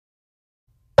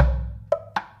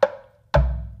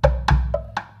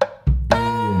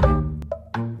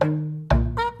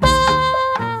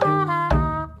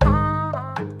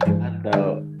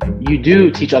you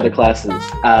do teach other classes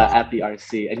at the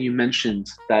RC, and you mentioned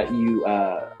that you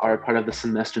are part of the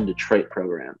Semester in Detroit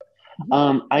program.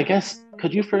 I guess,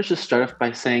 could you first just start off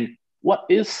by saying, what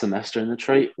is Semester in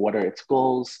Detroit? What are its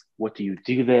goals? What do you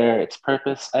do there? Its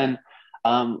purpose? And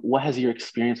what has your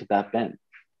experience with that been?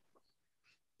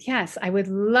 Yes, I would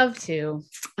love to.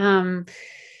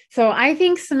 So I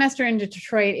think Semester in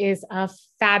Detroit is a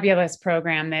fabulous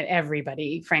program that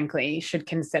everybody, frankly, should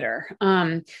consider.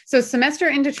 So Semester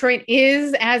in Detroit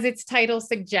is, as its title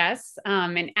suggests,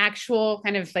 an actual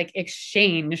kind of like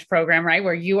exchange program, right?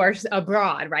 Where you are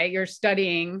abroad, right? You're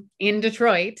studying in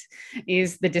Detroit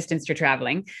is the distance you're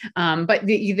traveling. But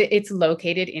it's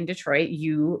located in Detroit.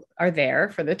 You are there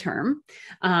for the term.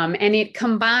 And it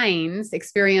combines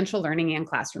experiential learning and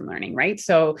classroom learning, right?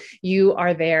 So you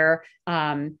are there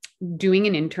doing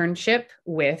an internship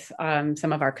with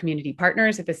some of our community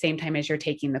partners at the same time as you're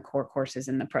taking the core courses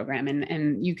in the program.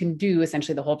 And you can do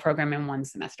essentially the whole program in one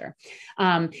semester.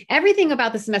 Everything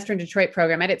about the Semester in Detroit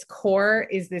program at its core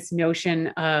is this notion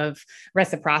of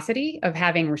reciprocity, of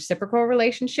having reciprocal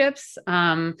relationships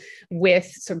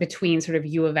between sort of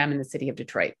U of M and the city of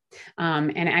Detroit.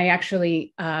 And I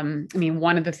actually,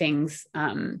 one of the things,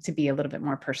 to be a little bit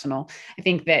more personal, I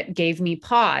think that gave me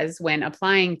pause when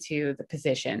applying to the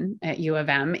position at U of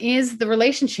M is the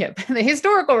relationship, the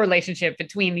historical relationship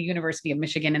between the University of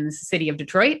Michigan and the city of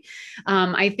Detroit,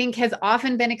 I think has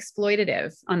often been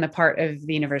exploitative on the part of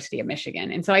the University of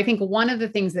Michigan. And so I think one of the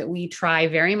things that we try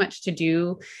very much to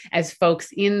do as folks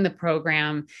in the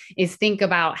program is think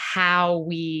about how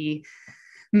we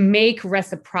make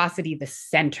reciprocity the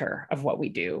center of what we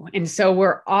do. And so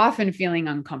we're often feeling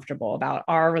uncomfortable about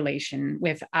our relation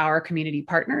with our community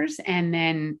partners and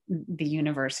then the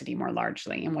university more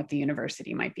largely and what the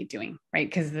university might be doing, right?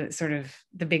 Because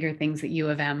the bigger things that U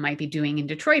of M might be doing in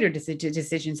Detroit or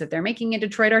decisions that they're making in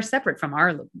Detroit are separate from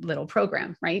our little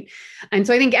program, right? And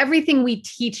so I think everything we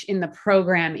teach in the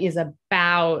program is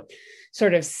about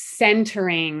sort of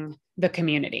centering the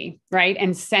community, right?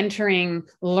 And centering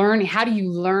how do you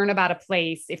learn about a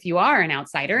place if you are an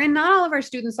outsider? And not all of our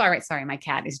students are, right? Sorry, my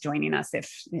cat is joining us.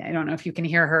 I don't know if you can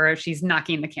hear her, if she's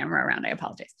knocking the camera around, I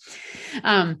apologize.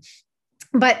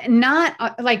 But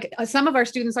not like some of our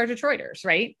students are Detroiters,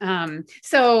 right?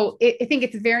 So I think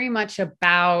it's very much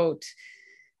about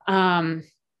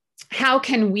how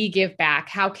can we give back?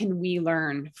 How can we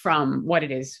learn from what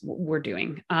it is we're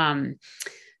doing?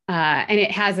 And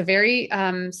it has a very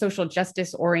social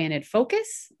justice oriented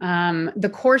focus.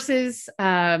 The courses,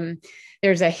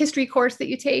 there's a history course that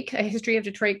you take, a history of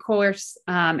Detroit course.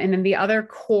 And then the other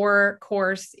core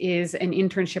course is an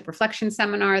internship reflection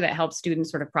seminar that helps students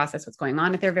sort of process what's going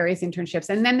on at their various internships.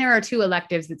 And then there are two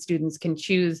electives that students can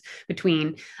choose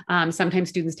between. Sometimes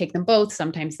students take them both,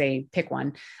 sometimes they pick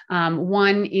one.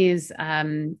 One is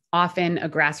often a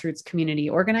grassroots community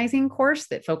organizing course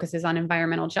that focuses on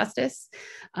environmental justice.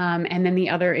 And then the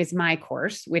other is my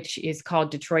course, which is called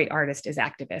Detroit Artist as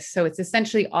Activist. So it's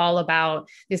essentially all about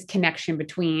this connection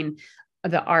between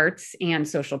the arts and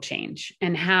social change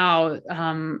and how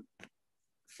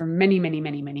for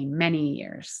many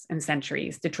years and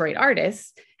centuries, Detroit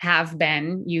artists have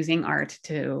been using art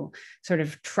to sort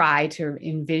of try to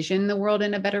envision the world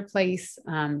in a better place,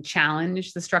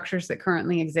 challenge the structures that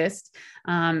currently exist,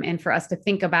 and for us to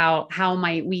think about how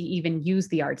might we even use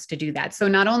the arts to do that. So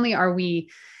not only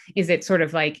is it sort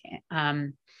of like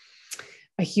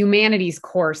a humanities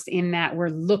course in that we're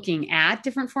looking at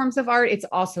different forms of art, it's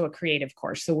also a creative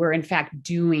course. So we're in fact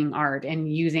doing art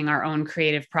and using our own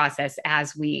creative process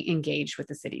as we engage with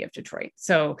the city of Detroit.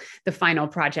 So the final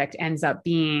project ends up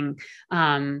being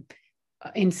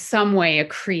in some way a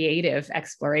creative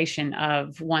exploration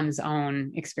of one's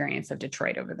own experience of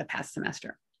Detroit over the past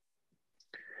semester.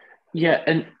 Yeah,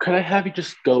 and could I have you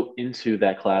just go into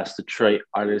that class, Detroit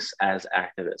Artists as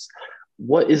Activists?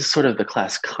 What is sort of the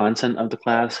class content of the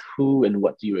class? Who and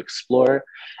what do you explore?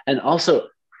 And also,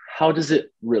 how does it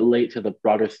relate to the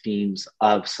broader themes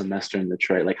of Semester in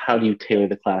Detroit? Like, how do you tailor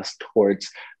the class towards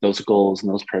those goals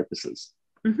and those purposes?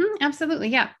 Absolutely,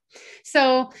 yeah.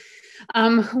 So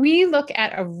we look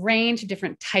at a range of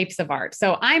different types of art.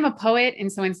 So I'm a poet,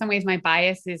 and so in some ways my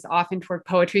bias is often toward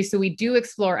poetry. So we do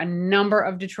explore a number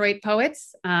of Detroit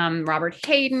poets, Robert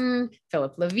Hayden,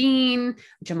 Philip Levine,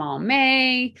 Jamal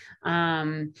May,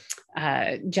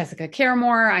 Jessica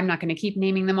Caramore. I'm not going to keep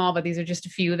naming them all, but these are just a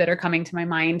few that are coming to my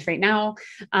mind right now.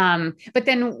 But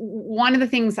then one of the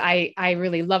things I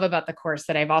really love about the course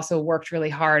that I've also worked really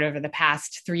hard over the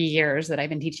past 3 years that I've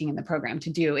been teaching in the program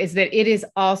to do is that it is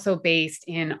also based based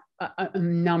in a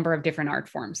number of different art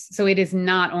forms. So it is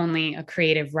not only a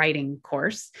creative writing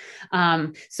course.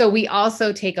 So we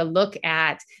also take a look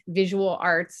at visual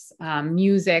arts,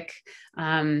 music,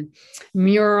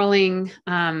 muraling.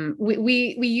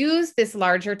 We use this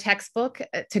larger textbook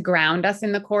to ground us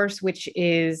in the course, which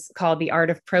is called The Art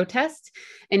of Protest.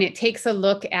 And it takes a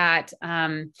look at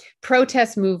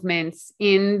protest movements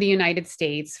in the United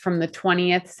States from the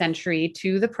 20th century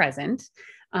to the present.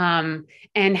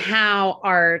 And how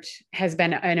art has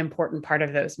been an important part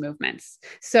of those movements.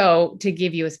 So to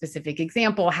give you a specific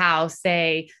example, how,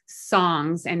 say,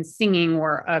 songs and singing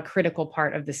were a critical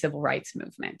part of the civil rights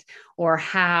movement, or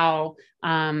how,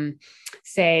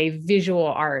 say, visual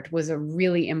art was a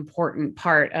really important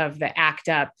part of the ACT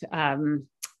UP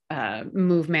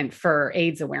movement for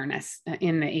AIDS awareness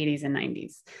in the 80s and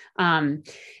 90s.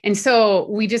 And so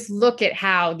we just look at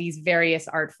how these various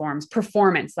art forms,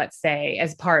 performance, let's say,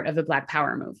 as part of the Black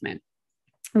Power movement,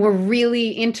 were really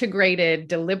integrated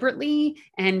deliberately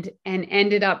and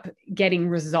ended up getting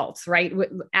results, right?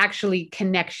 Actually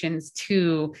connections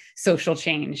to social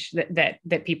change that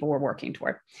people were working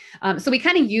toward. So we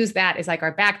kind of use that as like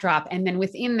our backdrop. And then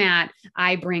within that,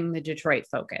 I bring the Detroit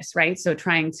focus, right? So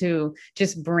trying to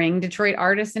just bring Detroit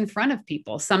artists in front of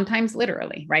people, sometimes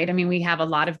literally, right? I mean, we have a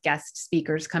lot of guest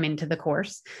speakers come into the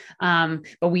course,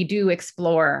 but we do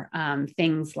explore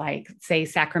things like, say,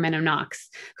 Sacramento Knox,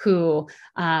 who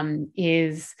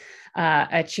is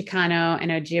a Chicano and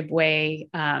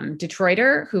Ojibwe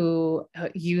Detroiter who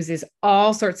uses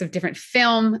all sorts of different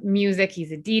film, music.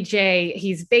 He's a DJ.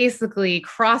 He's basically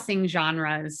crossing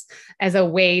genres as a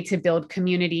way to build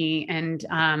community and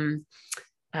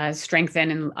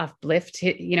strengthen and uplift,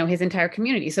 his entire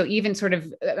community. So even sort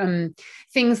of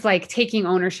things like taking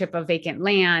ownership of vacant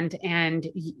land and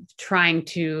trying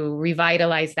to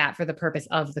revitalize that for the purpose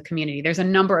of the community. There's a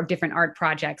number of different art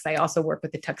projects. I also work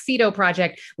with the Tuxedo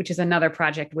Project, which is another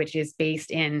project which is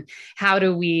based in how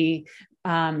do we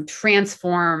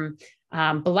transform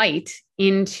blight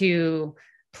into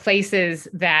places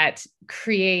that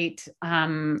create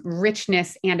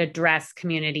richness and address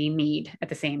community need at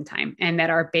the same time, and that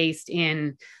are based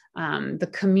in the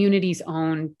community's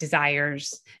own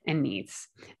desires and needs.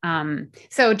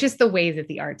 So just the ways that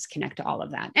the arts connect to all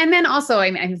of that. And then also,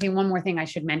 I think one more thing I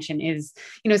should mention is,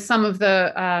 some of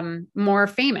the more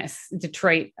famous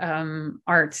Detroit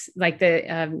arts, like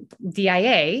the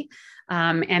DIA,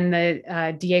 and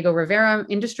the Diego Rivera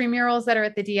industry murals that are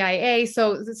at the DIA.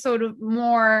 So sort of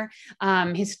more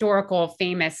historical,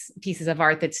 famous pieces of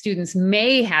art that students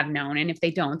may have known. And if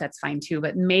they don't, that's fine too,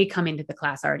 but may come into the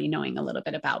class already knowing a little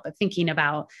bit about, but thinking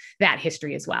about that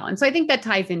history as well. And so I think that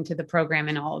ties into the program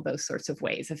in all of those sorts of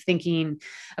ways of thinking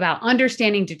about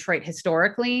understanding Detroit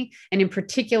historically, and in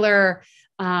particular,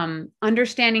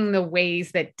 understanding the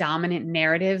ways that dominant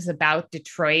narratives about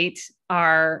Detroit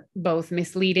are both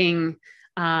misleading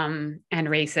and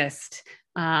racist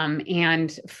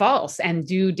and false, and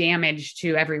do damage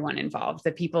to everyone involved,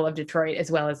 the people of Detroit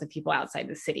as well as the people outside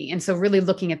the city. And so really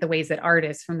looking at the ways that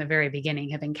artists from the very beginning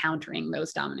have been countering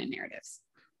those dominant narratives.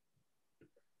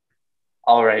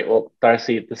 All right. Well,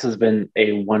 Darcy, this has been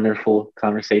a wonderful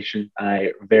conversation.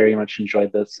 I very much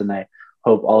enjoyed this, and I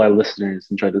hope all our listeners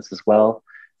enjoyed this as well.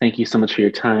 Thank you so much for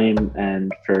your time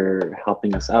and for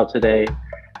helping us out today.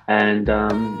 And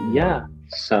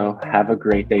so have a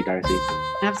great day, Darcy.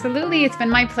 Absolutely. It's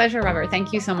been my pleasure, Robert.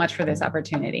 Thank you so much for this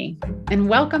opportunity. And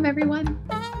welcome, everyone.